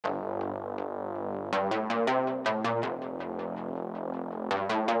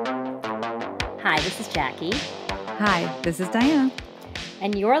Hi, this is Jackie. Hi, this is Diane.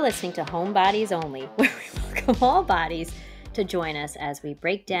 And you're listening to Home Bodies Only, where we welcome all bodies to join us as we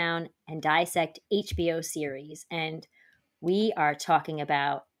break down and dissect HBO series. And we are talking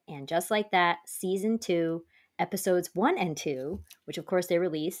about And Just Like That, Season 2, Episodes 1 and 2, which of course they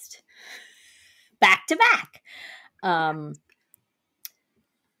released back to back.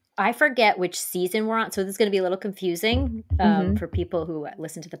 I forget which season we're on, so this is going to be a little confusing for people who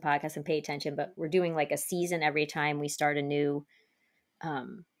listen to the podcast and pay attention, but we're doing like a season every time we start a new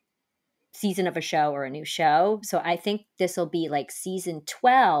season of a show or a new show. So I think this will be like season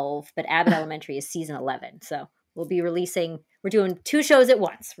 12, but Abbott Elementary is season 11. So we'll be we're doing 2 shows at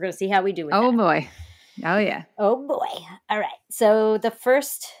once. We're going to see how we do with that. Oh, boy. Oh, yeah. Oh, boy. All right. So the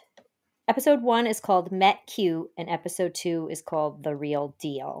first episode 1 is called Met Cute, and episode 2 is called The Real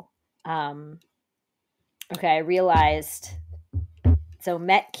Deal. Okay, I realized. So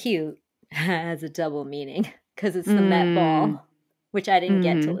Met Cute has a double meaning because it's the Met Ball, which I didn't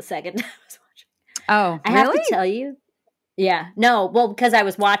get till the second time I was watching. Oh, I have to tell you. Yeah. No, well, because I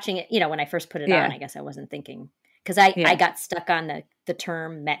was watching it, when I first put it on, I guess I wasn't thinking. Because I got stuck on the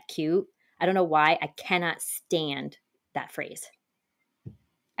term Met Cute. I don't know why. I cannot stand that phrase.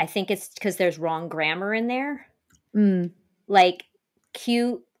 I think it's because there's wrong grammar in there. Like,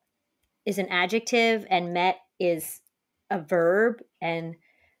 cute is an adjective and met is a verb, and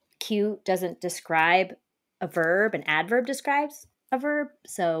cute doesn't describe a verb. An adverb describes a verb.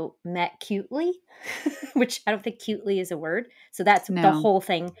 So met cutely, which I don't think cutely is a word. So that's the whole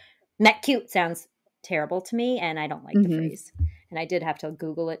thing. Met cute sounds terrible to me, and I don't like the phrase. And I did have to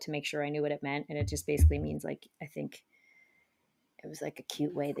Google it to make sure I knew what it meant. And it just basically means, like, I think it was like a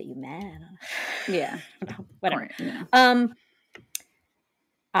cute way that you met. Yeah. Whatever. Right, yeah.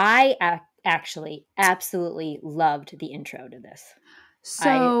 I actually absolutely loved the intro to this.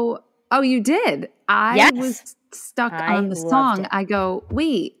 So, you did? I was stuck on the song. I go,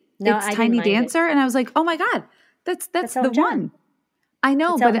 wait, it's Tiny Dancer? And I was like, oh my God, that's the one. I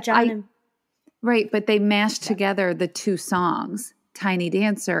know, but right, but they mashed together the 2 songs, Tiny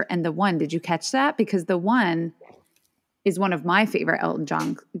Dancer and the one. Did you catch that? Because the one is one of my favorite Elton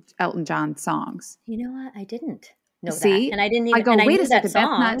John songs. You know what? I didn't know See? that. And I didn't even, I go, wait a second, that's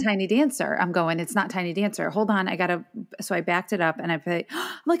not Tiny Dancer. I'm going, it's not Tiny Dancer. Hold on, so I backed it up and I'm like,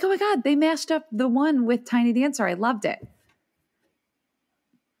 oh my God, they mashed up the one with Tiny Dancer. I loved it.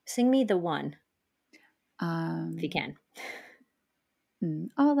 Sing me the one. If you can.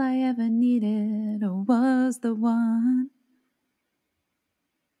 All I ever needed was the one.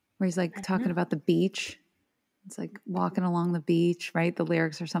 Where he's like talking about the beach. It's like walking along the beach, right? The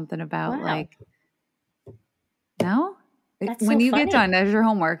lyrics are something about like, no? That's when so you funny. get done as your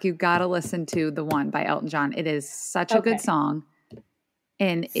homework, you got to listen to The One by Elton John. It is such a good song.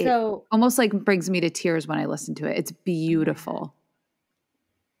 And it almost like brings me to tears when I listen to it. It's beautiful.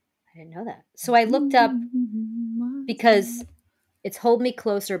 I didn't know that. So I looked up because it's Hold Me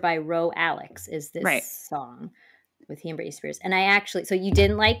Closer by Ro Alex is this song with he and Britney Spears. And I actually, so you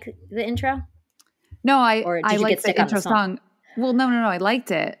didn't like the intro? No, I liked the intro song. Well, no. I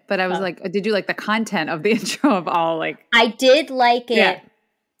liked it. But I was like, did you like the content of the intro of all like? I did like it. Yeah.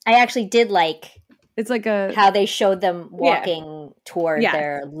 I actually did like it's like how they showed them walking toward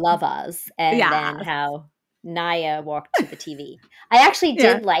their lovers and then how Naya walked to the TV. I actually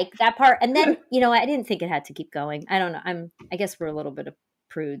did like that part. And then, I didn't think it had to keep going. I don't know. I guess we're a little bit of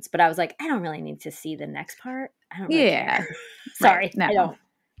prudes, but I was like, I don't really need to see the next part. I don't really care. Sorry. No. I don't.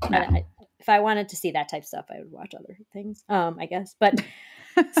 No. If I wanted to see that type of stuff, I would watch other things, I guess. But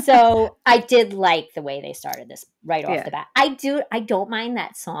so I did like the way they started this right off the bat. I don't mind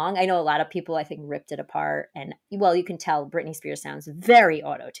that song. I know a lot of people, I think, ripped it apart. And, well, you can tell Britney Spears sounds very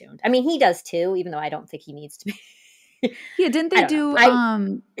auto-tuned. I mean, he does too, even though I don't think he needs to be. Yeah, didn't they do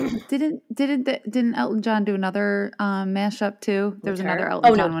didn't Elton John do another mashup too? There was another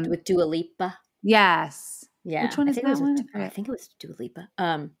Elton John one with Dua Lipa. Yes. Yeah. Which one is that one? I think it was Dua Lipa.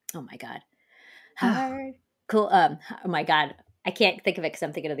 Oh my God. Hard. Cool. Oh my God. I can't think of it because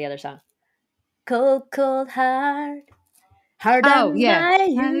I'm thinking of the other song. Cold, cold heart. Hard on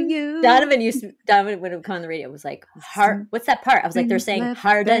you. Donovan when it would come on the radio was like, hard. What's that part? I was like, they're saying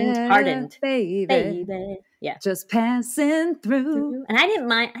hardened, baby. Yeah. Just passing through. And I didn't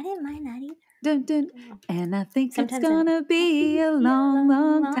mind that either. Dun, dun. And I think sometimes it's gonna be a long,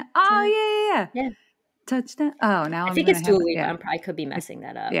 long time. Oh yeah. Touchdown. Oh, now I think it's Dua Lipa. I could be messing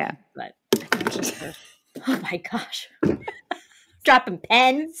that up. Yeah, but oh my gosh, dropping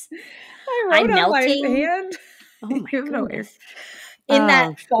pens. I'm melting. My hand. Oh my goodness. In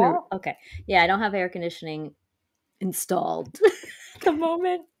that fall. Okay. Yeah, I don't have air conditioning installed at the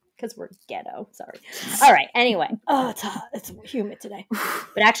moment. because we're ghetto. Sorry. All right. Anyway. Oh, it's hot. It's humid today.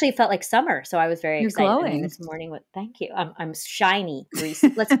 But actually it felt like summer. So I was very excited. Glowing. I mean, this morning, thank you. I'm shiny,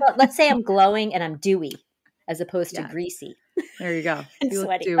 greasy. Let's say I'm glowing and I'm dewy as opposed to greasy. There you go. And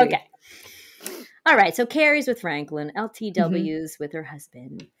sweaty. Okay. All right. So Carrie's with Franklin. LTW's with her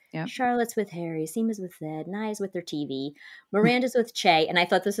husband. Yep. Charlotte's with Harry. Seema's with Zed. Naya's with their TV. Miranda's with Che. And I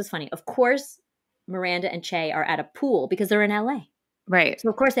thought this was funny. Of course, Miranda and Che are at a pool because they're in LA. Right. So,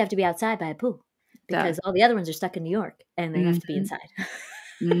 of course, they have to be outside by a pool because all the other ones are stuck in New York and they have to be inside.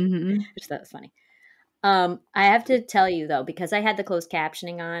 Which I thought was funny. I have to tell you, though, because I had the closed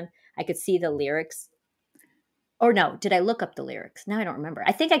captioning on, I could see the lyrics. Or no, did I look up the lyrics? Now I don't remember.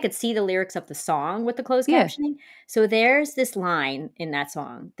 I think I could see the lyrics of the song with the closed captioning. So there's this line in that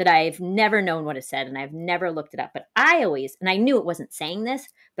song that I've never known what it said and I've never looked it up. But I always, and I knew it wasn't saying this,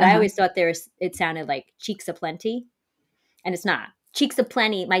 but I always thought it sounded like cheeks aplenty. And it's not. Cheeks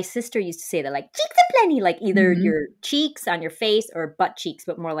aplenty. My sister used to say that, like, cheeks aplenty, like either your cheeks on your face or butt cheeks,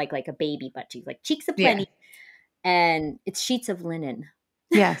 but more like a baby butt cheek, like cheeks aplenty. Yeah. And it's sheets of linen.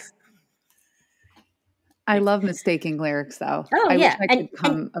 Yes. I love mistaking lyrics, though. Oh, I yeah. wish I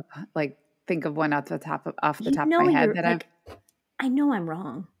could think of one off the top of my head that I know I'm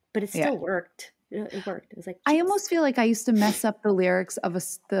wrong, but it still worked. It worked. It was like I almost feel like I used to mess up the lyrics of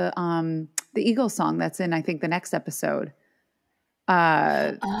the Eagles song that's in I think the next episode.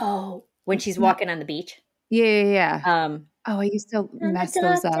 When she's walking on the beach. Yeah. I used to mess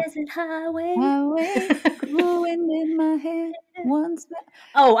those up. Highway, wind in my head once.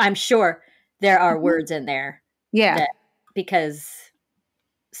 Oh, I'm sure there are words in there. Yeah. Because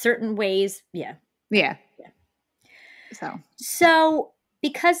certain ways, yeah. So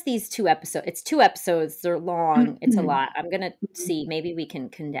because these it's 2 episodes, they're long, it's a lot. I'm going to see, maybe we can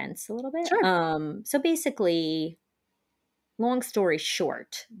condense a little bit. Sure. So basically, long story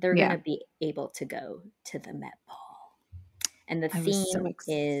short, they're going to be able to go to the Met Ball. And the theme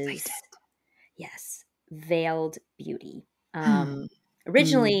is, veiled beauty.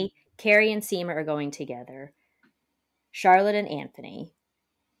 Originally, Carrie and Seema are going together. Charlotte and Anthony,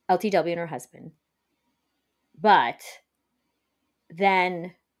 LTW and her husband. But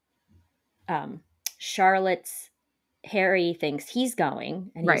then Harry thinks he's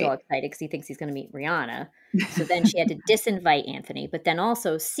going, and he's all excited because he thinks he's going to meet Rihanna. So then she had to disinvite Anthony. But then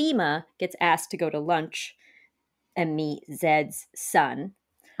also Seema gets asked to go to lunch and meet Zed's son.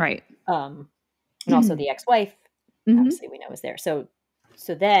 Right. And also the ex-wife, obviously we know is there. So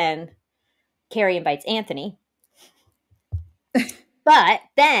then Carrie invites Anthony. But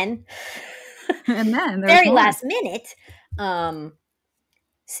then and then very last minute,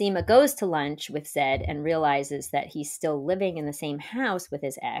 Seema goes to lunch with Zed and realizes that he's still living in the same house with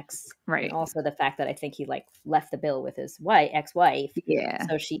his ex. Right. And also the fact that I think he left the bill with his ex-wife. Yeah.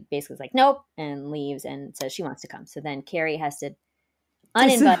 So she basically is like, nope, and leaves and says she wants to come. So then Carrie has to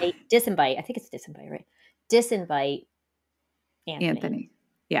disinvite. I think it's disinvite, right? Disinvite Anthony.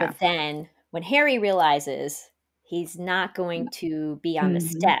 Yeah. But then when Harry realizes he's not going to be on the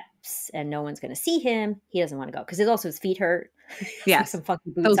steps and no one's going to see him, he doesn't want to go because also his feet hurt. Yeah. Some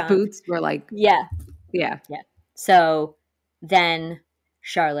funky boots. Those boots were like, yeah. So then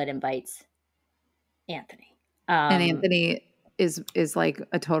Charlotte invites Anthony. And Anthony is like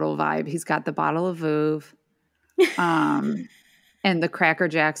a total vibe. He's got the bottle of Vouv, and the Cracker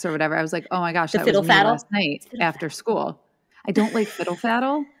Jacks or whatever. I was like, oh my gosh, that was me last night after school. I don't like fiddle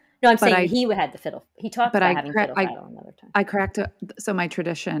faddle. No, I'm saying he had the fiddle. He talked about having fiddle faddle another time. I cracked so my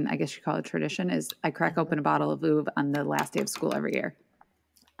tradition, I guess you call it tradition, is I crack open a bottle of Vouv on the last day of school every year.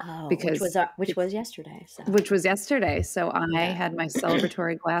 Oh, which was yesterday. So. Which was yesterday. So I had my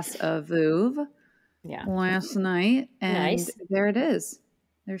celebratory glass of Vouv last night, and there it is.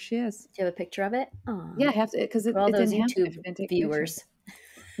 There she is. Do you have a picture of it? Oh. Yeah, I have to because it all those didn't YouTube viewers.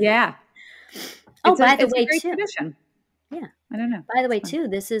 Yeah. By the way, too. Tradition. Yeah. I don't know. By the way, too,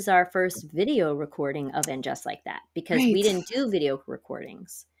 this is our first video recording of And Just Like That because we didn't do video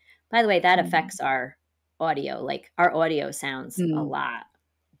recordings. By the way, that affects our audio. Like our audio sounds a lot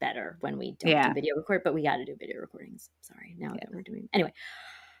better when we don't do video record, but we got to do video recordings. Sorry. Now that we're doing anyway.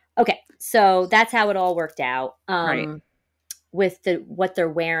 Okay. So that's how it all worked out. With what they're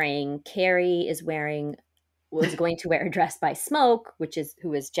wearing, Carrie was going to wear a dress by Smoke,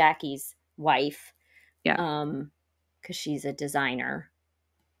 who is Jackie's wife. Yeah. Because she's a designer.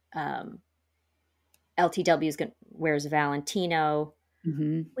 LTW wears Valentino.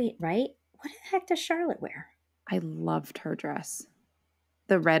 Wait, right? What the heck does Charlotte wear? I loved her dress.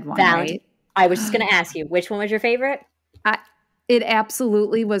 The red one, right? I was just going to ask you, which one was your favorite? It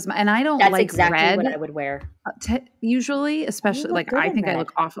absolutely was. And I don't That's like exactly red what I would wear. Usually, especially like I think I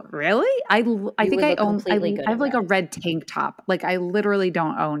look awful. Really? I think I own. I have like a red tank top. Like I literally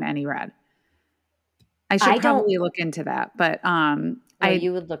don't own any red. I should probably look into that. But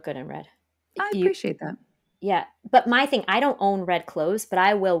you would look good in red. I appreciate that. Yeah. But my thing, I don't own red clothes, but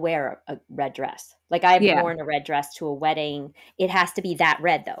I will wear a red dress. Like I've worn a red dress to a wedding. It has to be that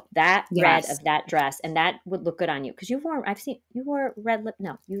red though. That red of that dress. And that would look good on you. Because you wore red lip.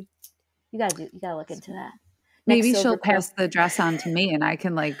 No, you gotta look into that. Maybe she'll pass the dress on to me and I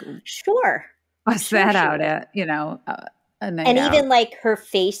can like bust that out at, and even like her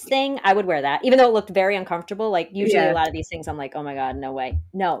face thing, I would wear that, even though it looked very uncomfortable. Like usually a lot of these things, I'm like, oh my God, no way.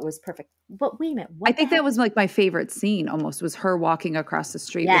 No, it was perfect. But wait a minute. I think that was like my favorite scene almost was her walking across the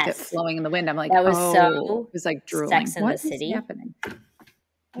street with it flowing in the wind. I'm like, that was it was like drooling. Sex in the City. Happening?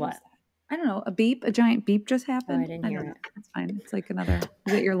 What? I don't know. A giant beep just happened. Oh, I didn't hear it. It's fine. It's like another,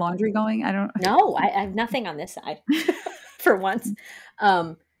 is it your laundry going? I don't know. No, I have nothing on this side for once.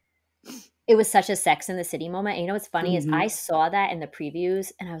 It was such a Sex in the City moment. And you know what's funny is I saw that in the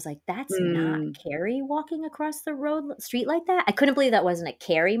previews and I was like, that's not Carrie walking across the street like that. I couldn't believe that wasn't a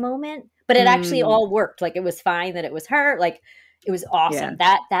Carrie moment, but it actually all worked. Like it was fine that it was her. Like it was awesome.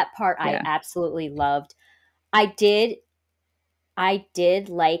 Yeah. That part I absolutely loved. I did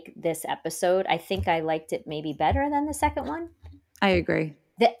like this episode. I think I liked it maybe better than the second one. I agree.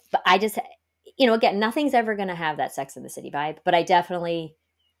 But I just, again, nothing's ever going to have that Sex in the City vibe, but I definitely...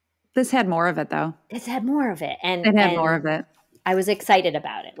 This had more of it, though. This had more of it. And it had more of it. I was excited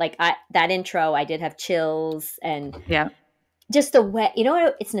about it. Like that intro, I did have chills and yeah, just the way,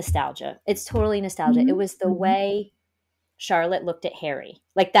 it's nostalgia. It's totally nostalgia. It was the way Charlotte looked at Harry.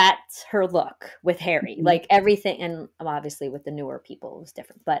 Like that's her look with Harry. Like everything. And obviously with the newer people, it was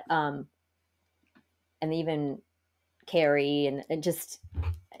different. But, and even Carrie and just,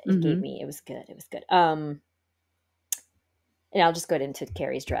 it was good. It was good. And I'll just go into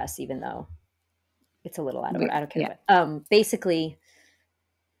Carrie's dress, even though it's a little out of it. I don't care. Yeah. But basically,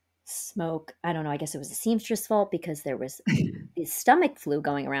 smoke. I don't know. I guess it was the seamstress' fault because there was the stomach flu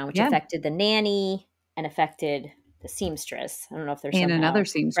going around, which affected the nanny and affected the seamstress. I don't know if there's another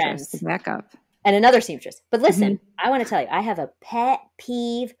seamstress to back up. And another seamstress. But listen, I want to tell you, I have a pet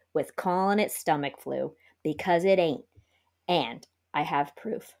peeve with calling it stomach flu because it ain't. And I have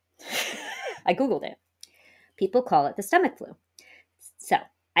proof. I Googled it. People call it the stomach flu. So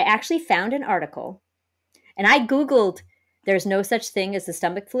I actually found an article and I Googled, there's no such thing as the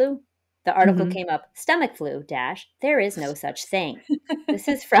stomach flu. The article came up, stomach flu - there is no such thing. This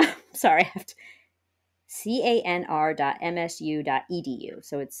is from, canr.msu.edu.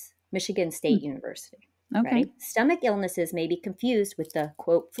 So it's Michigan State University. Okay. Ready? Stomach illnesses may be confused with the,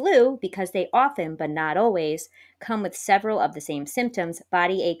 quote, flu because they often, but not always, come with several of the same symptoms,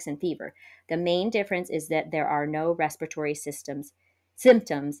 body aches, and fever. The main difference is that there are no respiratory symptoms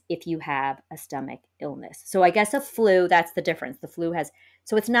if you have a stomach illness. So I guess a flu, that's the difference. The flu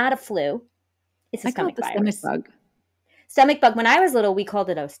so it's not a flu. It's a stomach virus. Stomach bug. Stomach bug. When I was little, we called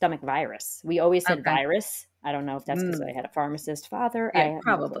it a stomach virus. We always said virus. I don't know if that's because I had a pharmacist father. Yeah,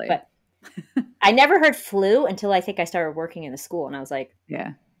 probably. But I never heard flu until I think I started working in the school. And I was like,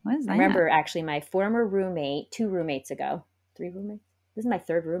 what is that? I remember actually my former roommate, 3 roommates. This is my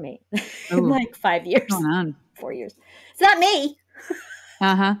 3rd roommate in like 5 years. What's going on? 4 years. It's not me.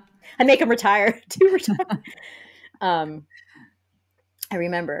 I make them retire. I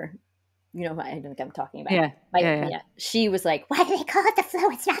remember, I don't think I'm talking about. Yeah. She was like, why do they call it the flu?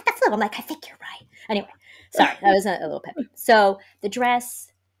 It's not the flu. I'm like, I think you're right. Anyway, sorry. That was a little peppy. So the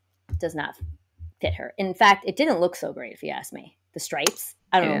dress does not fit her. In fact, it didn't look so great if you ask me. The stripes,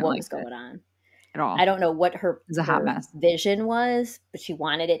 I don't know what was going on at all. I don't know what her hot mess. Vision was, but she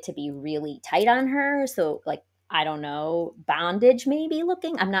wanted it to be really tight on her. So like, I don't know, bondage maybe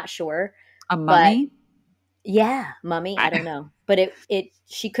looking. I'm not sure. A mummy? Mummy. I don't know. But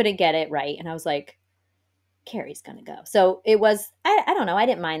she couldn't get it right. And I was like, Carrie's going to go. So it was, I don't know. I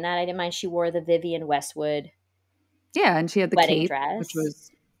didn't mind that. I didn't mind she wore the Vivienne Westwood. Yeah. And she had the wedding cape, dress.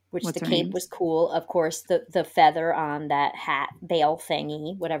 Which the cape name? Was cool. Of course, the feather on that hat, veil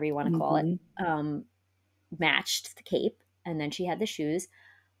thingy, whatever you want to call it, matched the cape. And then she had the shoes.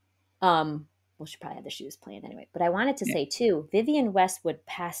 Well, she probably had the shoes planned anyway. But I wanted to say, too, Vivienne Westwood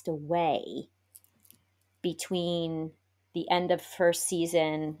passed away between the end of first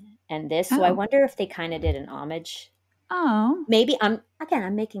season and this. So I wonder if they kind of did an homage. Oh. Maybe. I'm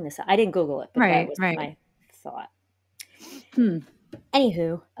making this up. I didn't Google it, but that was my thought.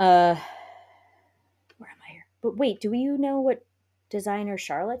 Anywho, where am I here? But wait, do you know what designer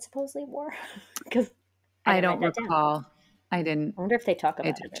Charlotte supposedly wore? Because I don't recall. I didn't. I wonder if they talk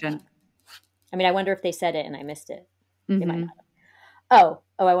about it or not. I mean, I wonder if they said it and I missed it. They might not have. Oh,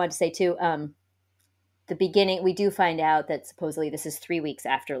 I wanted to say too, the beginning, we do find out that supposedly this is 3 weeks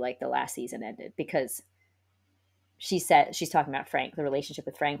after like the last season ended, because she said, she's talking about the relationship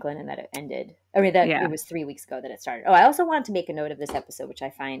with Franklin, and that it ended. I mean, that it was 3 weeks ago that it started. Oh, I also wanted to make a note of this episode, which I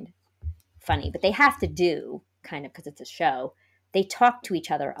find funny, but they have to do, kind of because it's a show, they talk to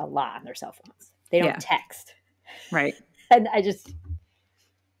each other a lot on their cell phones. They don't text. Right. And I don't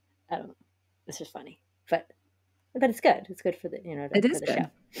know. It's just funny. But it's good. It's good for the, it is for the good.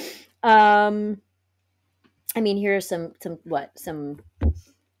 Show. I mean, here are some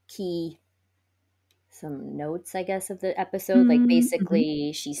notes, I guess, of the episode. Like,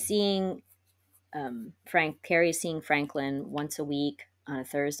 basically, she's seeing Carrie's seeing Franklin once a week on a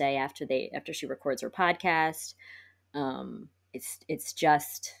Thursday after she records her podcast. It's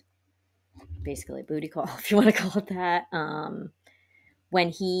just basically a booty call, if you want to call it that. When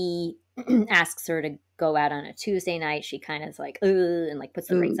he asks her to go out on a Tuesday night, she kind of is like, and like puts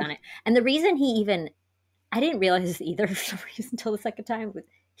the brakes on it. And the reason I didn't realize this either for some reason until the second time, but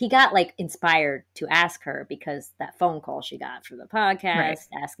he got like inspired to ask her because that phone call she got for the podcast,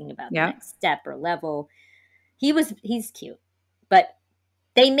 asking about the next step or level. He's cute, but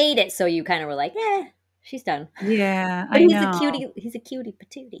they made it so you kind of were like, she's done. Yeah, but he's a cutie. He's a cutie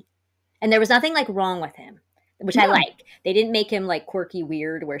patootie, and there was nothing like wrong with him, which I like. They didn't make him like quirky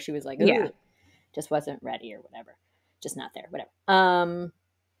weird where she was like, just wasn't ready or whatever, just not there, whatever.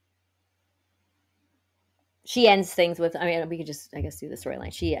 She ends things with, I mean, we could just, I guess, do the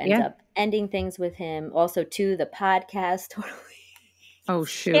storyline. She ends up ending things with him. Also, too, the podcast totally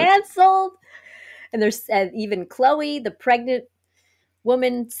canceled. And there's even Chloe, the pregnant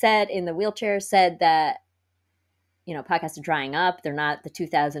woman, said in the wheelchair, said that, podcasts are drying up. They're not the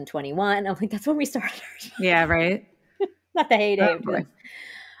 2021. I'm like, that's when we started. Yeah, right. Not the heyday of it.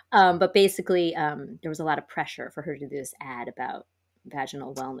 But basically, there was a lot of pressure for her to do this ad about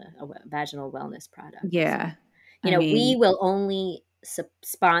vaginal wellness product. Yeah. We will only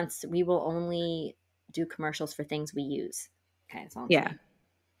we will only do commercials for things we use. Okay, that's all I'm saying.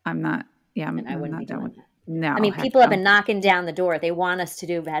 I'm not. Yeah, I wouldn't be doing that. No. I mean, people have been knocking down the door. They want us to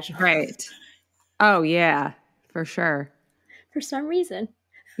do vaginal. Right. Oh yeah, for sure. For some reason.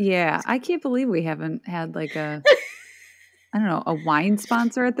 Yeah, I can't believe we haven't had like a I don't know, a wine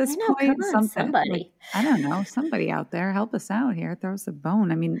sponsor at this point. Come on, somebody. Like, I don't know. Somebody out there, help us out here. Throw us a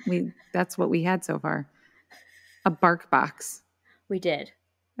bone. I mean, that's what we had so far. A bark box. We did.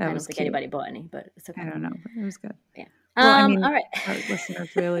 I don't think anybody bought any, but it's okay. I don't know, but it was good. Yeah. Well, all right. Our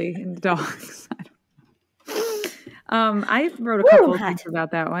listeners really into dogs. I wrote a couple of things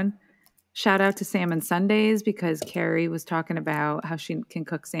about that one. Shout out to Salmon Sundays, because Carrie was talking about how she can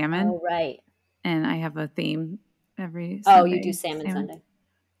cook salmon. Oh, right. And I have a theme every Sunday. Oh, you do salmon Sunday.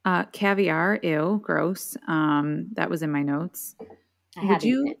 Caviar, ew, gross. That was in my notes. Have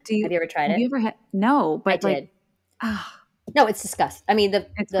you ever tried it? Have you ever had? No, but I did. No, it's disgusting. I mean,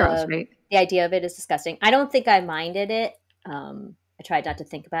 it's gross, right? The idea of it is disgusting. I don't think I minded it. I tried not to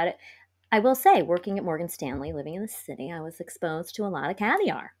think about it. I will say, working at Morgan Stanley, living in the city, I was exposed to a lot of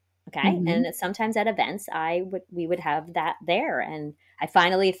caviar. Okay. And sometimes at events, we would have that there. And I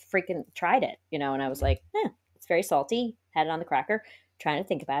finally freaking tried it, and I was like, it's very salty. Had it on the cracker, trying to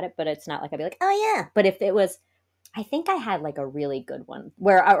think about it, but it's not like I'd be like, oh yeah. But if it was, I think I had like a really good one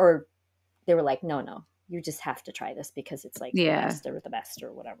or they were like, no, you just have to try this because it's like the best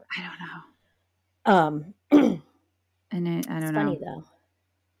or whatever. I don't know. And I don't know. It's funny though.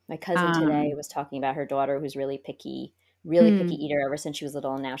 My cousin today was talking about her daughter who's really picky eater ever since she was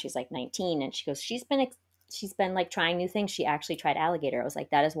little, and now she's like 19, and she goes, she's been like trying new things. She actually tried alligator. I was like,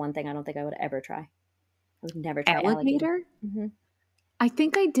 that is one thing I don't think I would ever try. I would never try alligator. Mm-hmm. I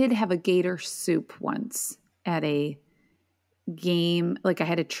think I did have a gator soup once at a game. Like I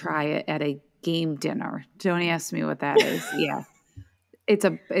had to try it at a game dinner. Don't ask me what that is. Yeah, it's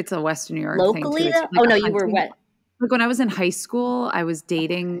a Western New York locally thing. Though? Like, oh no, you were wet. Like when I was in high school, I was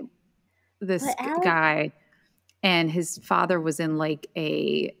dating this guy, and his father was in like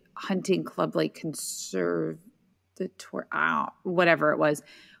a hunting club, like conservatoire, whatever it was.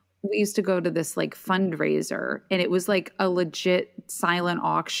 We used to go to this like fundraiser, and it was like a legit silent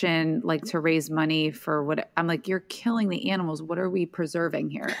auction, like to raise money for what I'm like, you're killing the animals. What are we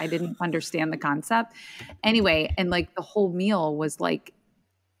preserving here? I didn't understand the concept. Anyway, and like the whole meal was like,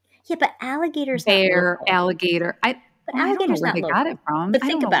 yeah, but alligators, bear, alligator. But alligators not they local. got it from. But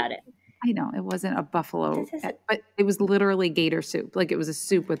think about it. I know it wasn't a buffalo, but it was literally gator soup. Like it was a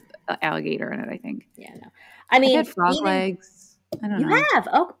soup with alligator in it. I think. Yeah, no. I mean, I had frog legs. I don't know. You have?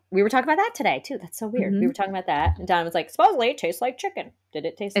 Oh, we were talking about that today too. That's so weird. We were talking about that, and Donna was like, "Supposedly it tastes like chicken." Did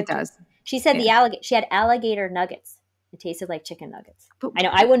it taste? Like It does. Chicken? She said she had alligator nuggets. It tasted like chicken nuggets. But I know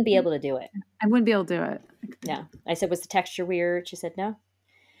I wouldn't be able to do it. I wouldn't be able to do it. No, I said, "Was the texture weird?" She said, "No."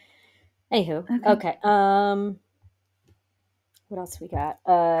 Anywho, okay. What else we got?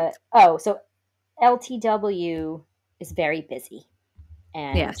 So LTW is very busy,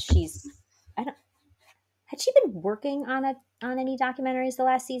 and she's. Had she been working on any documentaries the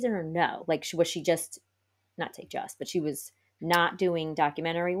last season or no? Like, was she just but she was not doing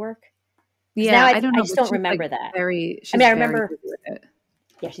documentary work? Yeah, I don't know. I just don't remember that. I remember. With it.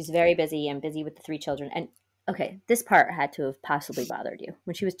 Yeah, she's very busy and busy with the 3 children. And okay, this part had to have possibly bothered you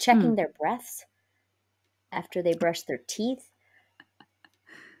when she was checking their breaths after they brushed their teeth.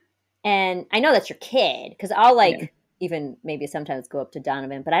 And I know that's your kid because I'll even maybe sometimes go up to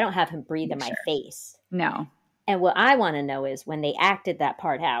Donovan, but I don't have him breathe in my face. No. And what I want to know is when they acted that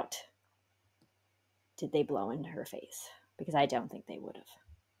part out, did they blow into her face? Because I don't think they would have.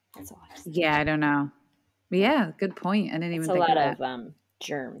 That's all. Yeah, I don't know. Yeah, good point. I didn't even think of that. It's a lot of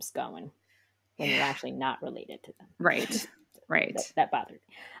germs going when you're actually not related to them. Right. Right. That bothered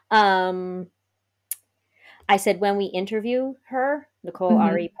me. I said when we interview her, Nicole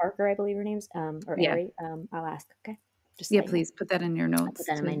Ari Parker, I believe her name's, Ari, I'll ask. Okay. Just please put that in your notes. I'll put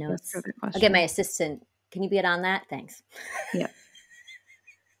that in my notes. I'll get my assistant. Can you get on that? Thanks. Yeah.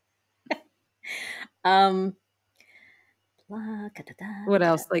 What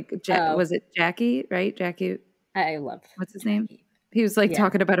else? Like, was it Jackie? Right, Jackie. I love. What's his name? He was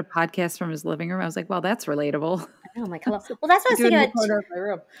talking about a podcast from his living room. I was like, well, that's relatable. I know, I'm like, hello. Well, that's what I was thinking about. My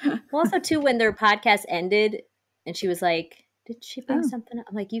room. Well, also too, when their podcast ended, and she was like, "Did she bring something up?"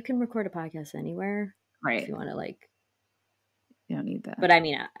 I'm like, you can record a podcast anywhere, right? If you want to, you don't need that. But I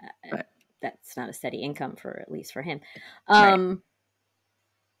mean, that's not a steady income at least for him. Right.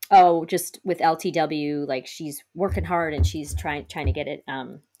 Oh, just with LTW, she's working hard and she's trying to get it.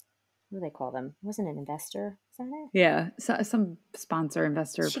 What do they call them? Wasn't an investor? Is that it? Yeah, some sponsor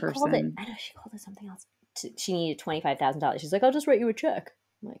investor person. I know she called it something else. She needed $25,000. She's like, "I'll just write you a check."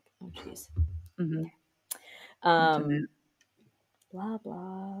 I'm like, "Oh, jeez." Mm-hmm. Blah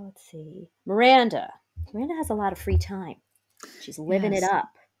blah. Let's see. Miranda has a lot of free time. She's living it up.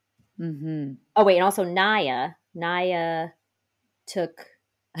 Mm-hmm. Oh wait, and also Naya took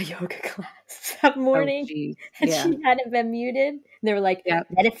a yoga class that morning, and she hadn't been muted. And they were like,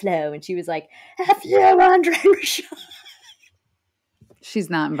 "Let it flow," and she was like, "F you, Andre Michelle." She's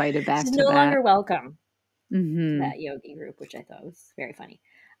not invited back. She's to no that. longer welcome. Mm-hmm. That yogi group, which I thought was very funny.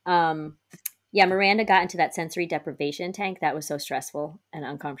 Miranda got into that sensory deprivation tank. That was so stressful and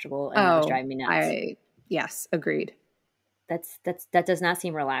uncomfortable, and that was driving me nuts. Yes, agreed. That does not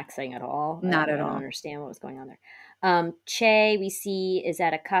seem relaxing at all. Not at all. I don't understand what was going on there. Che, we see, is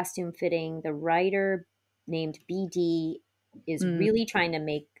at a costume fitting. The writer named BD is really trying to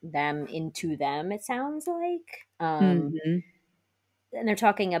make them into them, it sounds like. And they're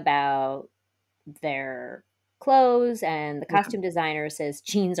talking about their clothes, and the costume designer says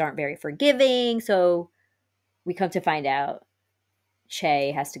jeans aren't very forgiving. So we come to find out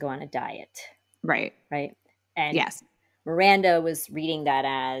Che has to go on a diet. Right. And yes. Miranda was reading that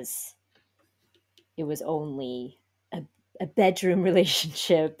as it was only a bedroom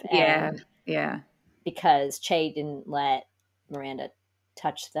relationship. Yeah. Because Che didn't let Miranda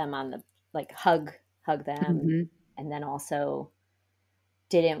touch them on the, hug them. And then also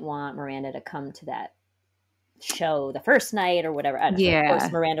didn't want Miranda to come to that show the first night or whatever. I don't know. Of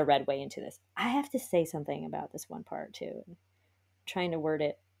course, Miranda read way into this. I have to say something about this one part too. I'm trying to word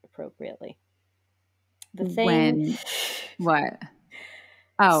it appropriately. The thing. What?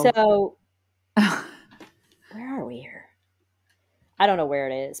 Oh. So, where are we here? I don't know where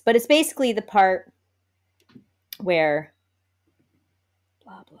it is, but it's basically the part where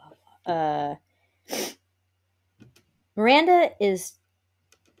blah, blah, blah. Miranda is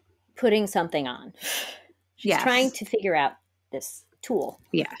putting something on. She's trying to figure out this tool.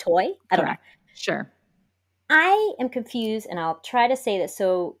 Yeah. Toy? I don't know. Sure. I am confused, and I'll try to say this.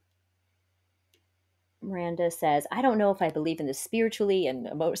 So Miranda says, "I don't know if I believe in this spiritually," and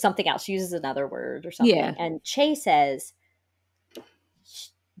something else. She uses another word or something. Yeah. And Che says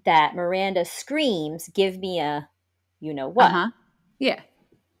that Miranda screams, "Give me a you-know-what." Uh-huh. Yeah.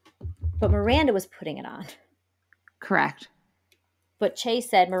 But Miranda was putting it on. Correct. But Che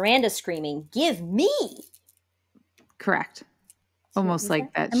said, Miranda's screaming, "Give me." Correct. Almost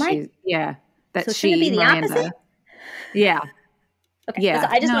like that. That so she, be the Miranda. Opposite? Yeah. Okay. Yeah.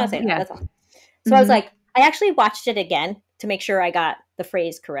 I just want to say that. That's all. So I was like, I actually watched it again to make sure I got the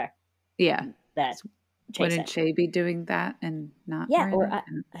phrase correct. Yeah. That Wouldn't Shay be doing that and not Miranda? Or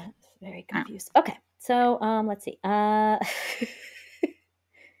I'm very confused. Okay, so let's see.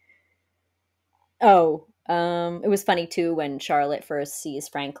 It was funny too when Charlotte first sees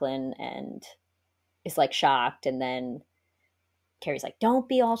Franklin and is like shocked, and then Carrie's like, "Don't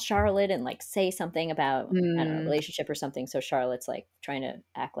be all Charlotte," and like say something about I don't know, relationship or something. So Charlotte's like trying to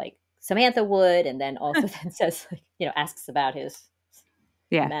act like Samantha would, and then also then says like, asks about his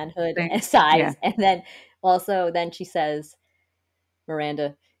manhood and size, and then also then she says,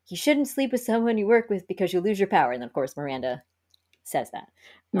 Miranda, you shouldn't sleep with someone you work with because you'll lose your power. And then of course Miranda says that.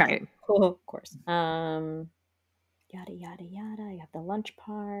 Right. Of course. Yada yada yada. You have the lunch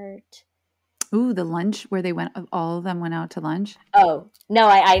part. Ooh, the lunch where they went. All of them went out to lunch. Oh no,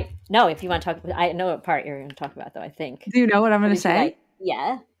 I no. If you want to talk, I know what part you're going to talk about, though. I think. Do you know what I'm going to say?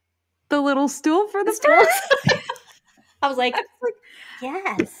 Yeah. The little stool for the stool. I was like,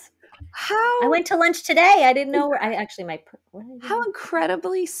 yes. How I went to lunch today. I didn't know where. I actually how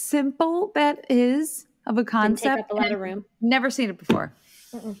incredibly simple that is of a concept. Didn't take up a lot of room. Never seen it before.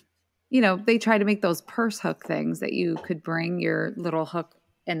 They try to make those purse hook things that you could bring your little hook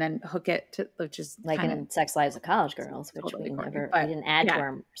and then hook it to, which is like in Sex Lives of College Girls, which we didn't add to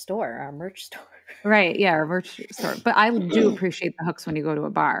our store, our merch store. Right. Yeah. Our merch store. But I do appreciate the hooks when you go to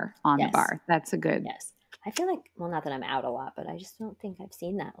a bar the bar. That's a good. Yes. I feel like, well, not that I'm out a lot, but I just don't think I've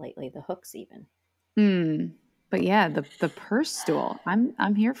seen that lately. The hooks even. But yeah, the purse stool.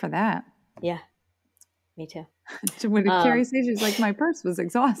 I'm here for that. Yeah. Me too. When Carrie says she's like, my purse was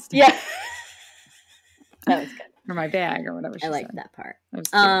exhausted. Yeah. That was good. Or my bag or whatever she said. I liked that part.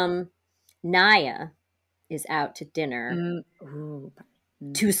 Naya is out to dinner.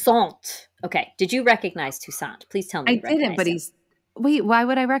 Toussaint. Okay. Did you recognize Toussaint? Please tell me. I didn't, but wait, why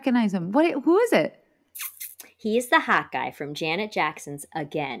would I recognize him? Who is it? He's the hot guy from Janet Jackson's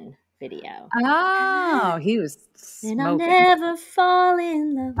Again video. Oh, he was smoking. And I'll never fall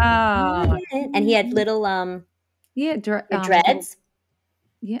in love with it. And he had little dreads.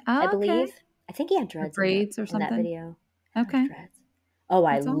 I believe. I think he had dreads braids or something in that video. Okay. Oh,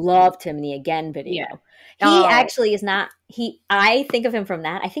 I loved him in the Again video. Yeah. He actually is not. I think of him from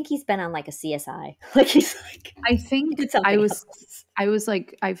that. I think he's been on like a CSI. Like he's like. I think I was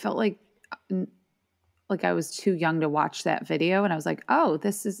like I felt like I was too young to watch that video, and I was like, oh,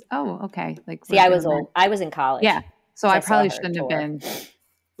 this is okay. Like, see, I was old. I was in college. Yeah, so I probably shouldn't have been.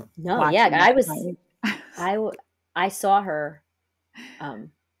 No, yeah, I was. I saw her.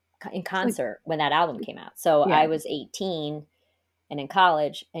 In concert when that album came out. So I was 18 and in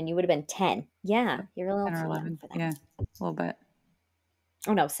college, and you would have been 10. Yeah, you're a little too young for that. Yeah, a little bit.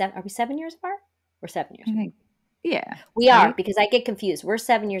 Oh no, are we 7 years apart? We're 7 years. I think. Yeah, we are, because I get confused. We're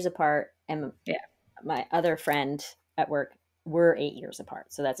 7 years apart, and my other friend at work, we're 8 years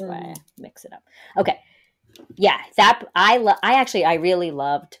apart. So that's why I mix it up. Okay, yeah, that I really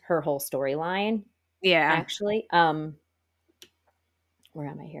loved her whole storyline. Yeah, actually, where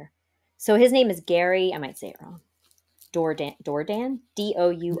am I here? So his name is Gary. I might say it wrong. Dourdan. Dourdan. I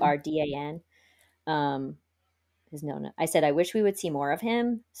said, I wish we would see more of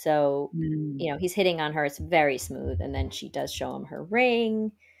him. So, he's hitting on her. It's very smooth. And then she does show him her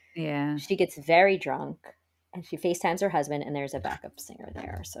ring. Yeah. She gets very drunk and she FaceTimes her husband, and there's a backup singer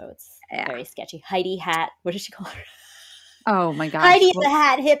there. So it's very sketchy. Heidi Hat. What does she call her? Oh my gosh. Heidi the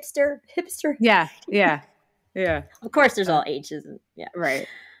Hat hipster. Yeah. Yeah. Yeah. Of course there's all H's. And, yeah. Right.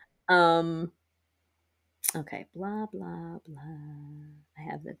 Okay. Blah, blah, blah. I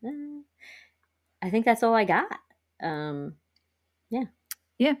have the, I think that's all I got. Yeah.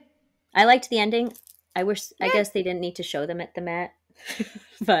 Yeah. I liked the ending. I guess they didn't need to show them at the Met,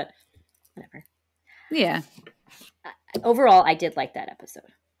 but whatever. Yeah. Overall, I did like that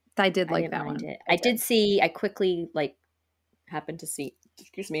episode. I did like that one. I quickly happened to see,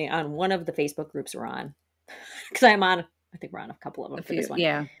 on one of the Facebook groups we're on, because I think we're on a couple of them for this one.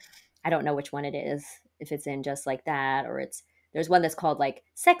 Yeah. I don't know which one it is, if it's in Just Like That, or there's one that's called like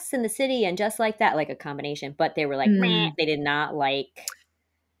Sex in the City and Just Like That, like a combination, but they were like, they did not like.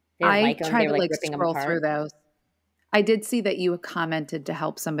 I tried to scroll through those. I did see that you commented to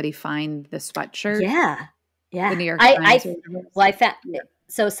help somebody find the sweatshirt. Yeah. Yeah. The New York Times. I found,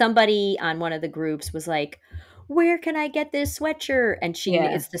 so somebody on one of the groups was like, where can I get this sweatshirt? And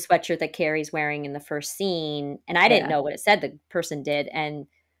it's the sweatshirt that Carrie's wearing in the first scene. And I didn't know what it said. The person did. And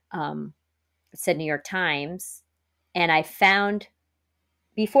it said New York Times. And I found,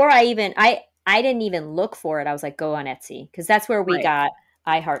 before I didn't even look for it. I was like, go on Etsy. Because that's where we got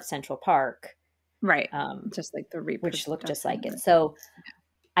I Heart Central Park. Right. Just like the which looked just like it. So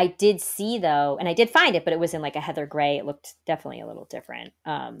I did see though, and I did find it, but it was in like a heather gray. It looked definitely a little different.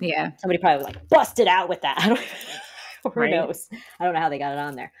 Somebody probably like busted out with that. I don't who knows? I don't know how they got it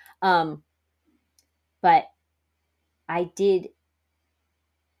on there. But I did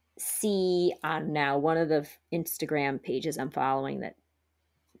see on now one of the Instagram pages I'm following that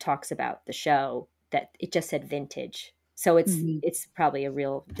talks about the show that it just said vintage. So it's probably a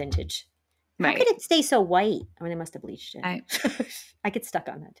real vintage. How could it stay so white? I mean, they must have bleached it. I get stuck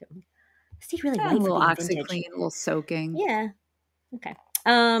on that too. Stay really white. A little for being OxyClean, vintage. a little soaking. Yeah. Okay.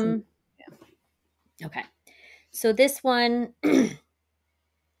 Okay. So this one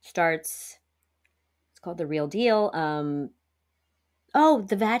starts. It's called The Real Deal.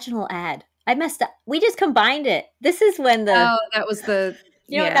 The vaginal ad. I messed up. We just combined it. This is when the. Oh, that was the.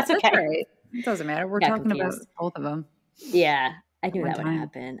 That's okay. That's right. It doesn't matter. We're talking confused. about both of them. Yeah. I knew that would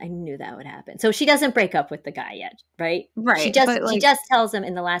happen. I knew that would happen. So she doesn't break up with the guy yet, right? Right. She just tells him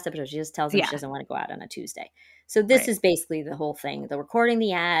in the last episode, she just tells him she doesn't want to go out on a Tuesday. So this is basically the whole thing. The recording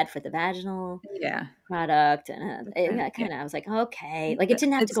the ad for the vaginal product. And it kind of, I was like, okay. Like it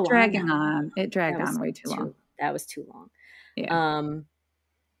didn't have to go on. It dragged on way too long. That was too long. Yeah.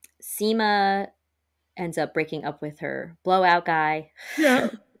 Seema ends up breaking up with her blowout guy. Yeah.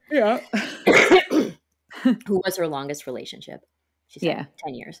 Yeah. Who was her longest relationship. She said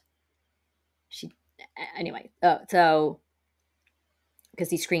 10 years. Anyway, so because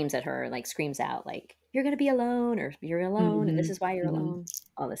he screams at her, like screams out, like you're gonna be alone, or you're alone, and this is why you're alone.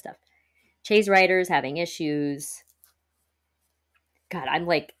 All this stuff. Chase writer's having issues. God, I'm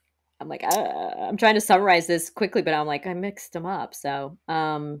trying to summarize this quickly, but I'm like I mixed them up. So,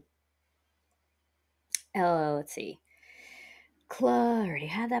 let's see. I already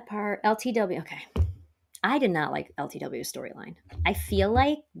had that part. LTW. Okay. I did not like LTW's storyline. I feel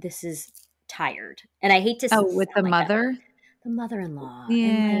like this is tired. And I hate to with the mother? The mother-in-law. Yeah.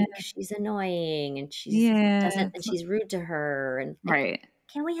 And like she's annoying and and she's rude to her. And like,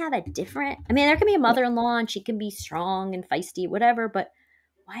 can we have a different there can be a mother-in-law and she can be strong and feisty, whatever, but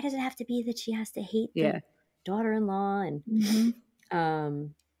why does it have to be that she has to hate the daughter-in-law and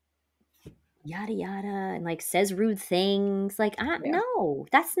yada yada and like says rude things? Like no,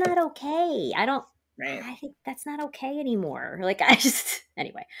 that's not okay. I think that's not okay anymore. Like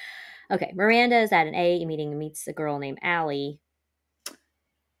anyway. Okay. Miranda is at an AA meeting and meets a girl named Allie.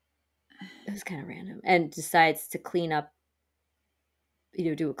 It was kind of random. And decides to clean up,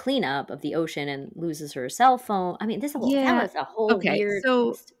 do a cleanup of the ocean and loses her cell phone. I mean, that was a whole weird.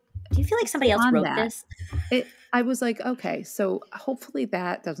 So do you feel like somebody else wrote this? I was like, okay, so hopefully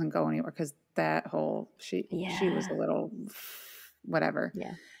that doesn't go anywhere because that whole, she was a little whatever.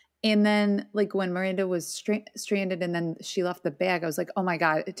 Yeah. And then, like, when Miranda was stranded and then she left the bag, I was like, oh, my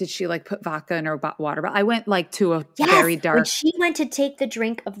God, did she, like, put vodka in her water? But I went, like, to a very dark. When she went to take the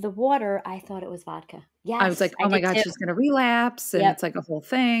drink of the water, I thought it was vodka. Yes. I was like, oh, my God, she's going to relapse. And it's, like, a whole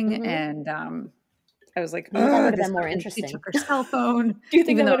thing. And I was like, oh, that would have been more interesting. She took her cell phone. Do you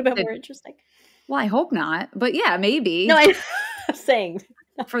think that would have been more interesting? Well, I hope not. But, yeah, maybe. No, I'm saying.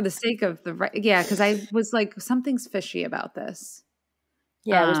 For the sake of because I was like, something's fishy about this.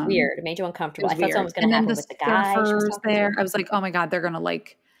 Yeah, it was weird. It made you uncomfortable. I thought something was going to happen with the guy. There. I was like, oh my God, they're going to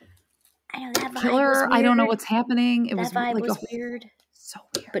like kill her. I don't know what's happening. It was vibe like was weird. So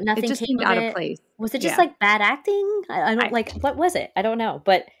weird. But nothing just came out of place. Was it just like bad acting? I don't like, what was it? I don't know.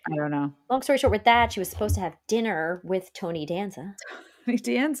 But I don't know. Long story short, with that, she was supposed to have dinner with Tony Danza. Tony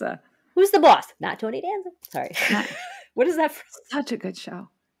Danza. Who's the boss? Not Tony Danza. Sorry. What is that from? Such a good show.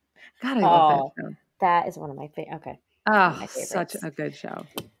 God, I love that show. That is one of my favorite. Okay. Oh, such a good show.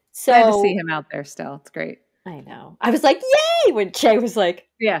 So glad to see him out there still. It's great. I know. I was like, yay! When Che was like,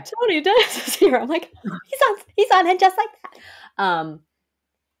 Tony Danza's here. I'm like, he's on it just like that.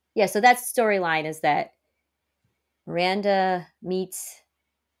 So that's the storyline is that Miranda meets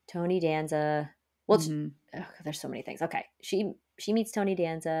Tony Danza. Well, there's so many things. Okay. She meets Tony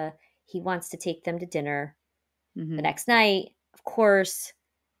Danza. He wants to take them to dinner. The next night, of course,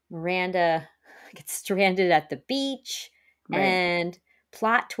 Miranda gets stranded at the beach and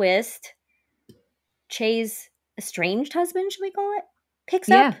plot twist, Che's estranged husband, should we call it, picks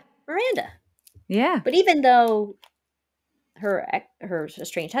up Miranda. Yeah. But even though her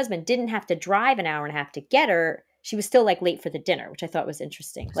estranged husband didn't have to drive an hour and a half to get her, she was still like late for the dinner, which I thought was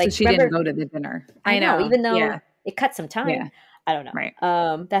interesting. Like so she didn't go to the dinner. I know, even though it cut some time. Yeah. I don't know. Right.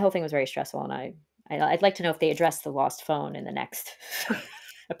 That whole thing was very stressful, and I'd like to know if they address the lost phone in the next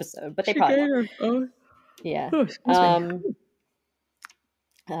episode, but they probably won't. Yeah.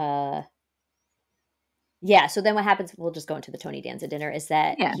 So then what happens, we'll just go into the Tony Danza dinner, is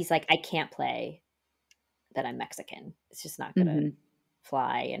that he's like, I can't play that I'm Mexican. It's just not gonna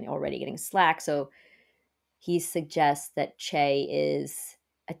fly and already getting slack. So he suggests that Che is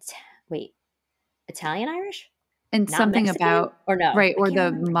Italian Irish, and not something Mexican? About or no, right, or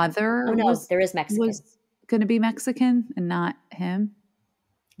the mother. Oh no, there is Mexican. Was going to be Mexican and not him.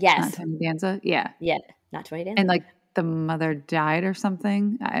 Yes, not Tony Danza. Yeah, not Tony Danza. And like the mother died or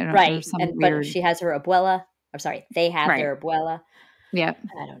something. I don't know. Right, Weird. But she has her abuela. I'm sorry, they have their abuela. Yeah,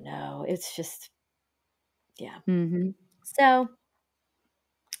 I don't know. It's just Mm-hmm. So,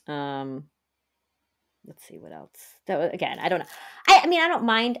 let's see what else. So again, I don't know. I mean, I don't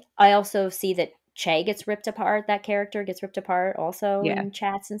mind. I also see that Che gets ripped apart. That character gets ripped apart also in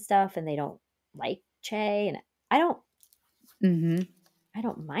chats and stuff, and they don't like Che, and I don't. Mm-hmm. I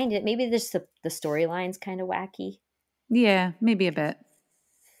don't mind it. Maybe just the storyline's kind of wacky. Yeah, maybe a bit.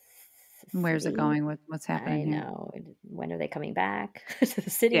 Where's it going with what's happening here? I know. When are they coming back to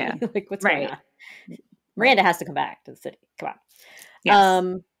the city? Yeah. Like, what's going on? Miranda has to come back to the city. Come on. Yes.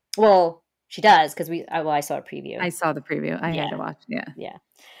 Well, she does because I saw a preview. I saw the preview. I had to watch. Yeah. Yeah.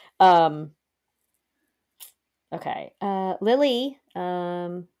 Okay. Lily,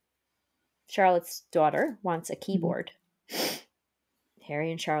 Charlotte's daughter, wants a keyboard. Mm-hmm.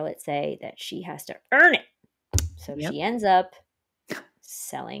 Harry and Charlotte say that she has to earn it. So she ends up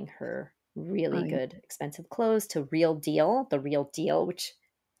selling her really good, expensive clothes to Real Deal, the Real Deal, which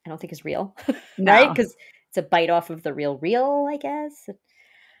I don't think is real, right? Because it's a bite off of the Real, I guess.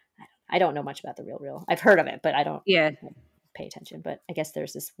 I don't know much about the Real. I've heard of it, but I don't pay attention. But I guess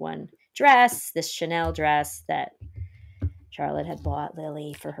there's this one dress, this Chanel dress that Charlotte had bought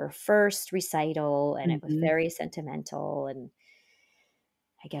Lily for her first recital, and it was very sentimental. And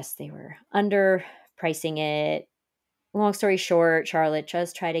I guess they were underpricing it. Long story short, Charlotte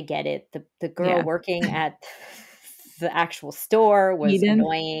just tried to get it. The girl working at the actual store was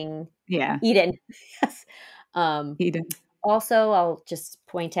annoying. Yeah. Eden. Yes. Eden. Also, I'll just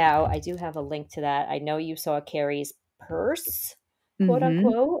point out, I do have a link to that. I know you saw Carrie's purse, quote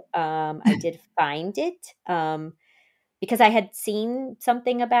unquote. I did find it because I had seen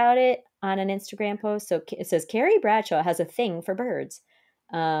something about it on an Instagram post. So it says Carrie Bradshaw has a thing for birds.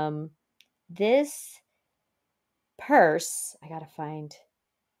 This purse, I gotta find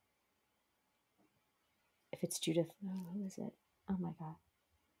if it's Judith. Oh, who is it? Oh my god.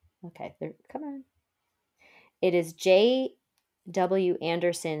 Okay, come on. It is J.W.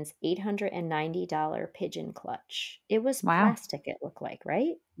 Anderson's $890 pigeon clutch. It was plastic, it looked like,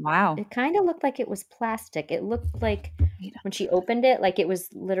 right? Wow. It kind of looked like it was plastic. It looked like when she opened it, like it was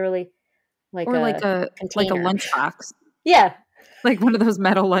literally like a container. Like a lunchbox. Yeah. Like one of those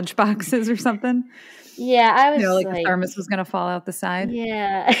metal lunch boxes or something. Yeah, I was like the thermos was going to fall out the side.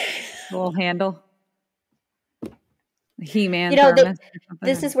 Yeah. The little handle. He-Man thermos.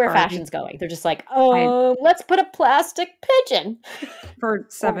 This is where fashion's going. They're just like, let's put a plastic pigeon. For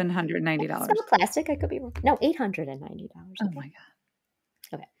 $790. It's not plastic. I could be wrong. No, $890. Oh my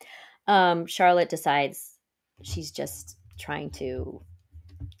God. Okay. Charlotte decides she's just trying to,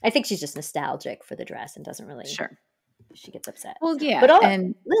 I think she's just nostalgic for the dress and doesn't really. Sure. She gets upset. Well, yeah. But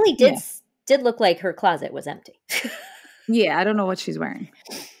Lily did look like her closet was empty. Yeah, I don't know what she's wearing.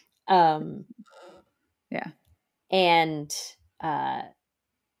 Yeah. And to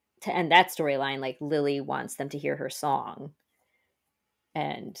end that storyline, like Lily wants them to hear her song.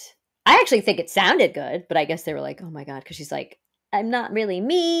 And I actually think it sounded good, but I guess they were like, oh my God, because she's like, I'm not really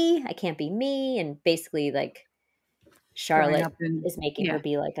me. I can't be me. And basically like Charlotte is making her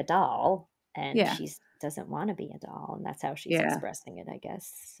be like a doll. And she doesn't want to be a doll. And that's how she's expressing it, I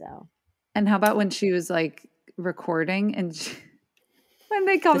guess. So. And how about when she was like recording and when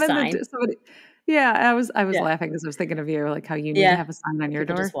they come in, somebody. Yeah, I was laughing because I was thinking of you, like how you need to have a sign on your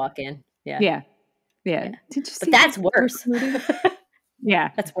door. Just walk in. Yeah. Did you see? But that's worse.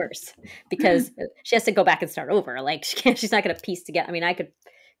 Yeah, that's worse because she has to go back and start over. Like she's not going to piece together. I mean, I could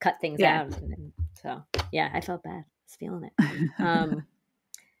cut things out. So yeah, I felt bad. I was feeling it.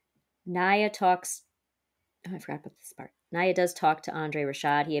 Naya talks. Oh, I forgot about this part. Naya does talk to Andre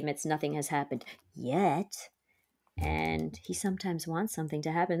Rashad. He admits nothing has happened yet. And he sometimes wants something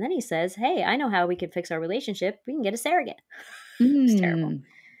to happen. Then he says, hey, I know how we could fix our relationship. We can get a surrogate. It's terrible.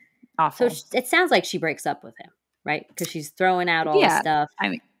 Awful. So it sounds like she breaks up with him, right? Because she's throwing out all the stuff. I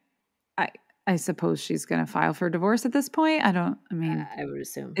mean, I suppose she's going to file for divorce at this point. I would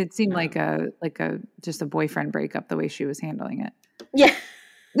assume. It seemed like just a boyfriend breakup the way she was handling it. Yeah.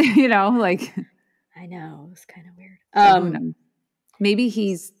 I know. It was kind of weird.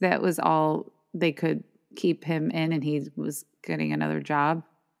 Maybe that was all they could keep him in, and he was getting another job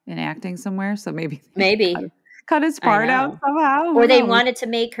in acting somewhere. So maybe cut his part out somehow. Or they wanted to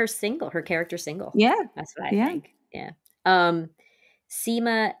make her character single. Yeah. That's what I think. Yeah.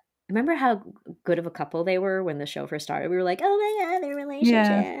 Seema, remember how good of a couple they were when the show first started? We were like, oh my God, their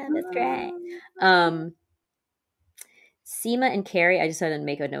relationship is great. Seema and Carrie, I just wanted to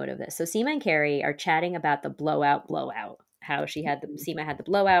make a note of this. So Seema and Carrie are chatting about the blowout, how Seema had the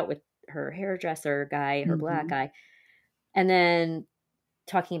blowout with her hairdresser guy, her black guy. And then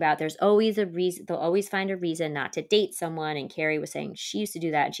talking about there's always a reason, they'll always find a reason not to date someone. And Carrie was saying she used to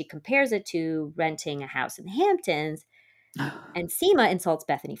do that. And she compares it to renting a house in the Hamptons. And Seema insults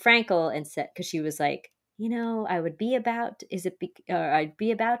Bethenny Frankel and said, because she was like, I'd be about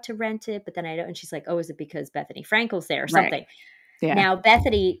to rent it, but then I don't. And she's like, oh, is it because Bethenny Frankel's there or something? Right. Yeah. Now,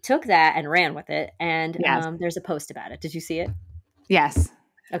 Bethenny took that and ran with it. And there's a post about it. Did you see it? Yes.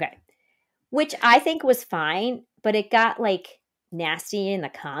 Okay. Which I think was fine, but it got like nasty in the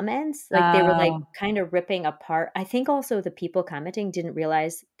comments. Like they were like kind of ripping apart. I think also the people commenting didn't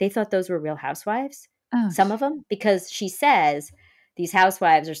realize they thought those were real housewives. Some of them, because she says these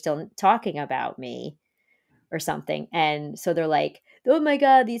housewives are still talking about me or something. And so they're like, oh my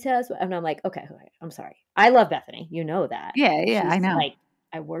God, these housewives. And I'm like, okay, I'm sorry. I love Bethenny. You know that. Yeah, she's, I know. Like,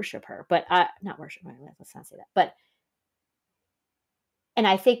 I worship her, but not worship her. Let's not say that. But, and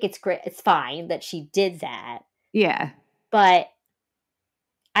I think it's great. It's fine that she did that. Yeah. But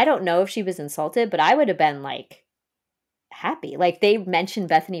I don't know if she was insulted, but I would have been like, happy. Like they mentioned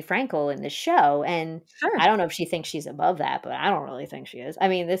Bethenny Frankel in the show, and I don't know if she thinks she's above that, but I don't really think she is. I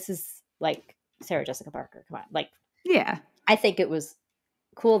mean, this is like Sarah Jessica Parker. Come on. Like, yeah. I think it was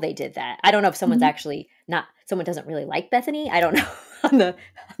cool they did that. I don't know if someone's actually someone doesn't really like Bethenny. I don't know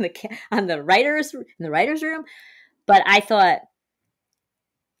on the writers in the writers room, but I thought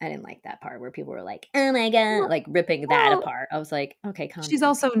I didn't like that part where people were like, oh my God, like ripping that apart. I was like, okay, calm she's down.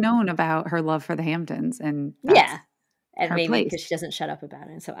 Also known about her love for the Hamptons, and and maybe because she doesn't shut up about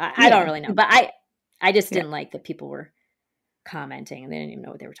it. And so I don't really know, but I just didn't like that people were commenting and they didn't even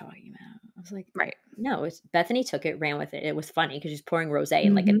know what they were talking about. I was like, right. No, Bethenny took it, ran with it. It was funny because she's pouring rosé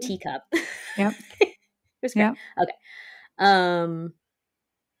in like a teacup. Yep. It was great. Yep. Okay. Oh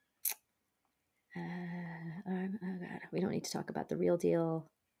God, we don't need to talk about the real deal.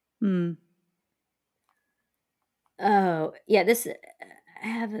 Oh yeah,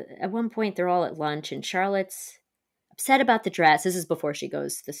 at one point they're all at lunch and Charlotte's upset about the dress. This is before she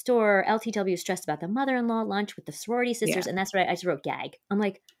goes to the store. LTW is stressed about the mother-in-law lunch with the sorority sisters, and that's what I just wrote gag. I'm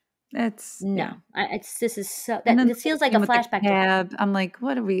like, this feels like a flashback. Cab. I'm like,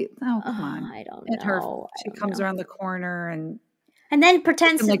 what are we? Oh, come on! I don't know. She comes around the corner and then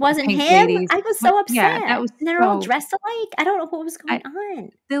pretends it wasn't him. Ladies. I was so upset. Yeah, that was. And they're all dressed alike. I don't know what was going on.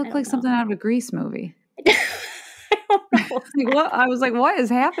 They look like something out of a Grease movie. I was like, what is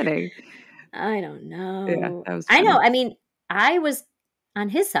happening? I don't know. Yeah, that was funny. I know. I mean, I was on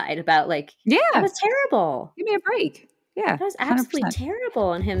his side about like, that was terrible. Give me a break. Yeah. That was absolutely 100%.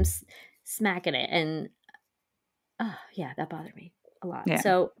 Terrible. And him smacking it. And that bothered me a lot. Yeah.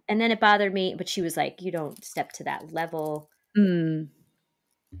 So, and then it bothered me, but she was like, you don't step to that level. I don't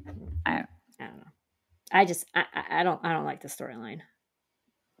know. I don't like the storyline.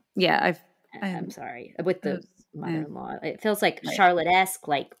 Yeah. I'm sorry. With the mother-in-law. It feels like Charlotte-esque,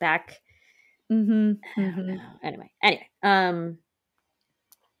 like back. I don't know. Anyway.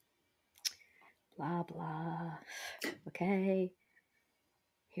 Blah, blah. Okay.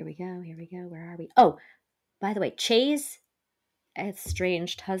 Here we go. Where are we? Oh, by the way, Che's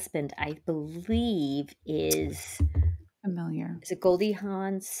estranged husband, I believe, is familiar. Is it Goldie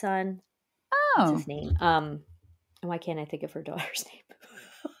Hawn's son? Oh. What's his name? Why can't I think of her daughter's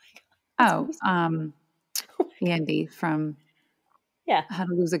name? Andy from How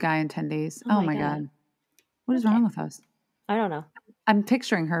to Lose a Guy in 10 Days. Oh my God. What is wrong with us? I don't know. I'm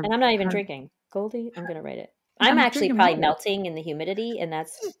picturing her. And I'm not even drinking. Goldie, I'm going to write it. I'm actually probably melting in the humidity,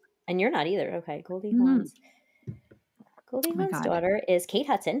 and you're not either. Okay, Goldie Hawn's daughter is Kate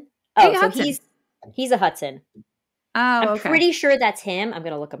Hudson. So he's a Hudson. I'm pretty sure that's him. I'm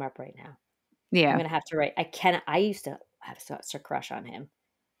going to look him up right now. Yeah. I'm going to have to write. I used to have such a crush on him.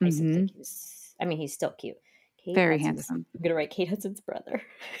 I used to think he's still cute. Kate Very Hudson's, handsome. I'm going to write Kate Hudson's brother.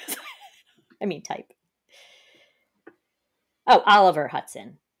 Type. Oh, Oliver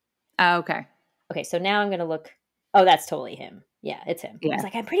Hudson. Oh, okay. Okay, so now I'm going to look. Oh, that's totally him. Yeah, it's him. Yeah. I was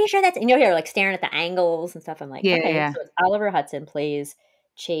like, I'm pretty sure that's, and you'll hear like staring at the angles and stuff. I'm like, okay. So it's Oliver Hudson plays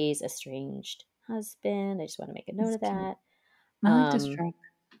Che's estranged husband. I just want to make a note of that. I like this truck.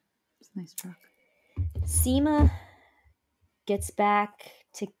 It's a nice truck. Seema gets back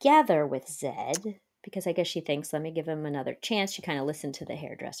together with Zed because I guess she thinks, let me give him another chance. She kind of listened to the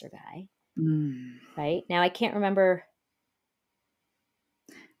hairdresser guy. Right? Now I can't remember.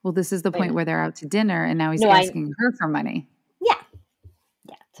 Well, this is the point where they're out to dinner and now he's asking her for money. Yeah.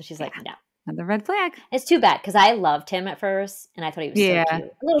 So she's like, no. Another red flag. It's too bad because I loved him at first and I thought he was so cute.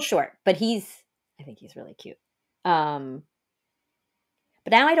 A little short, but I think he's really cute. But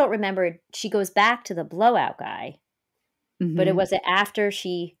now I don't remember. She goes back to the blowout guy, but was it after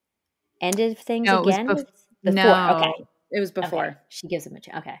she ended things again? It was before. No, okay. It was before. Okay. She gives him a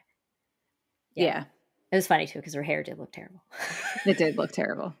chance. Okay. Yeah. It was funny too because her hair did look terrible. It did look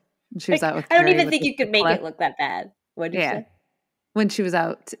terrible. She was out with I don't even think you could make it look that bad. What did you say? When she was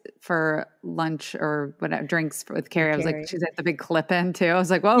out for lunch or whatever, drinks with Carrie, I was like, she's at the big clip in too. I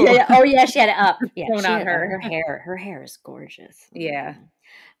was like, whoa. Yeah. Oh yeah, she had it up. Yeah, her hair. Her hair is gorgeous. Yeah.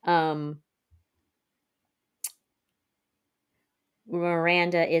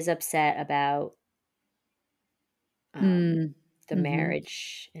 Miranda is upset about the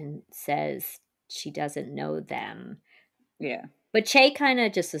marriage and says she doesn't know them. Yeah. But Che kind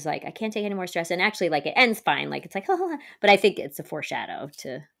of just is like, I can't take any more stress. And actually, like, it ends fine. Like, it's like, but I think it's a foreshadow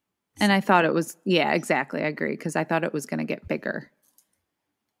to. And I thought it was, exactly. I agree. Because I thought it was going to get bigger.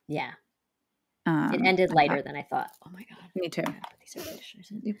 Yeah. It ended lighter than I thought. Oh my God. Me too. These are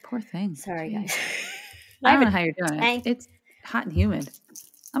conditioners. You poor thing. Sorry, guys. I don't know how you're doing it. It's hot and humid.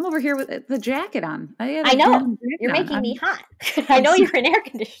 I'm over here with the jacket on. I know. You're making me hot. I know you're in air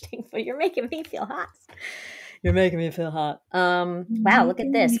conditioning, but you're making me feel hot. You're making me feel hot. Wow, look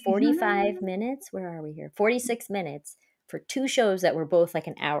at this. 45 minutes. Where are we here? 46 minutes for 2 shows that were both like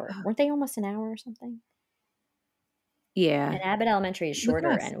an hour. Weren't they almost an hour or something? Yeah. And Abbott Elementary is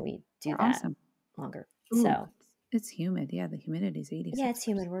shorter and we do that longer. Ooh, so it's humid. Yeah, the humidity's 86. Yeah, it's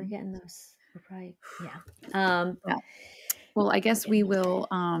humid. We're getting those. We're probably yeah. Well, I guess we will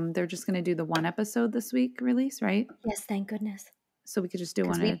they're just gonna do the 1 episode this week release, right? Yes, thank goodness. So we could just do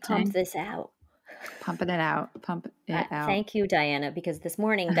one at a time. We pumped this out. Pumping it out. Pump it out. Thank you, Diana, because this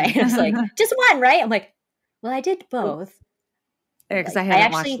morning Diana was like, just 1, right? I'm like, well, I did both. Because I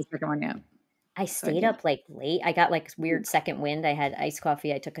haven't watched the second one yet. I stayed up like late. I got like weird second wind. I had iced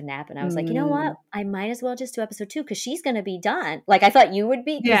coffee. I took a nap and I was like, you know what? I might as well just do episode 2 because she's going to be done. Like I thought you would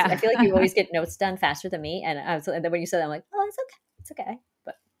be. Yeah. I feel like you always get notes done faster than me. And then when you said that, I'm like, oh, it's okay. It's okay.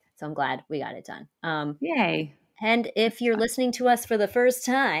 But so I'm glad we got it done. Yay. And if you're listening to us for the first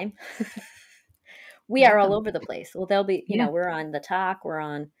time, we are all over the place. Well, they'll be, you know, we're on the Talk. We're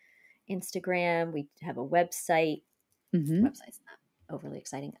on Instagram. We have a website. Website's not overly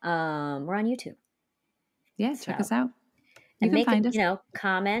exciting. We're on YouTube. Yeah, check us out. And make it, you know,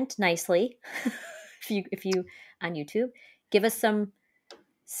 comment nicely. if you on YouTube, give us some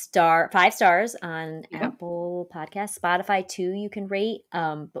 5 stars on Apple Podcasts. Spotify too, you can rate.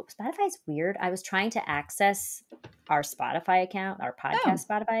 But Spotify's weird. I was trying to access our Spotify account, our podcast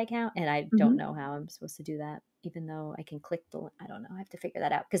Spotify account, and I don't know how I'm supposed to do that, even though I can click I don't know. I have to figure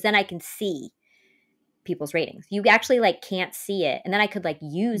that out because then I can see people's ratings. You actually like can't see it, and then I could like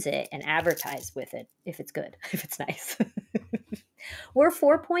use it and advertise with it if it's good, if it's nice.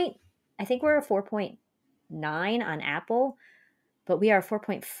 I think we're a 4.9 on Apple, but we are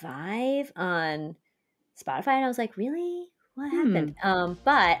 4.5 on Spotify, and I was like, really? What happened?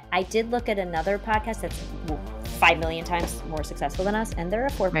 But I did look at another podcast that's 5 million times more successful than us, and they're a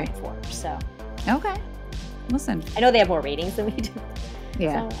 4.4. So okay, listen, I know they have more ratings than we do.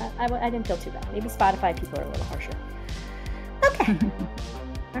 Yeah, so I didn't feel too bad. Maybe Spotify people are a little harsher. Okay,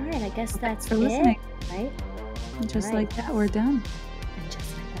 all right. I guess that's for listening. Right? And just like that, we're done. And just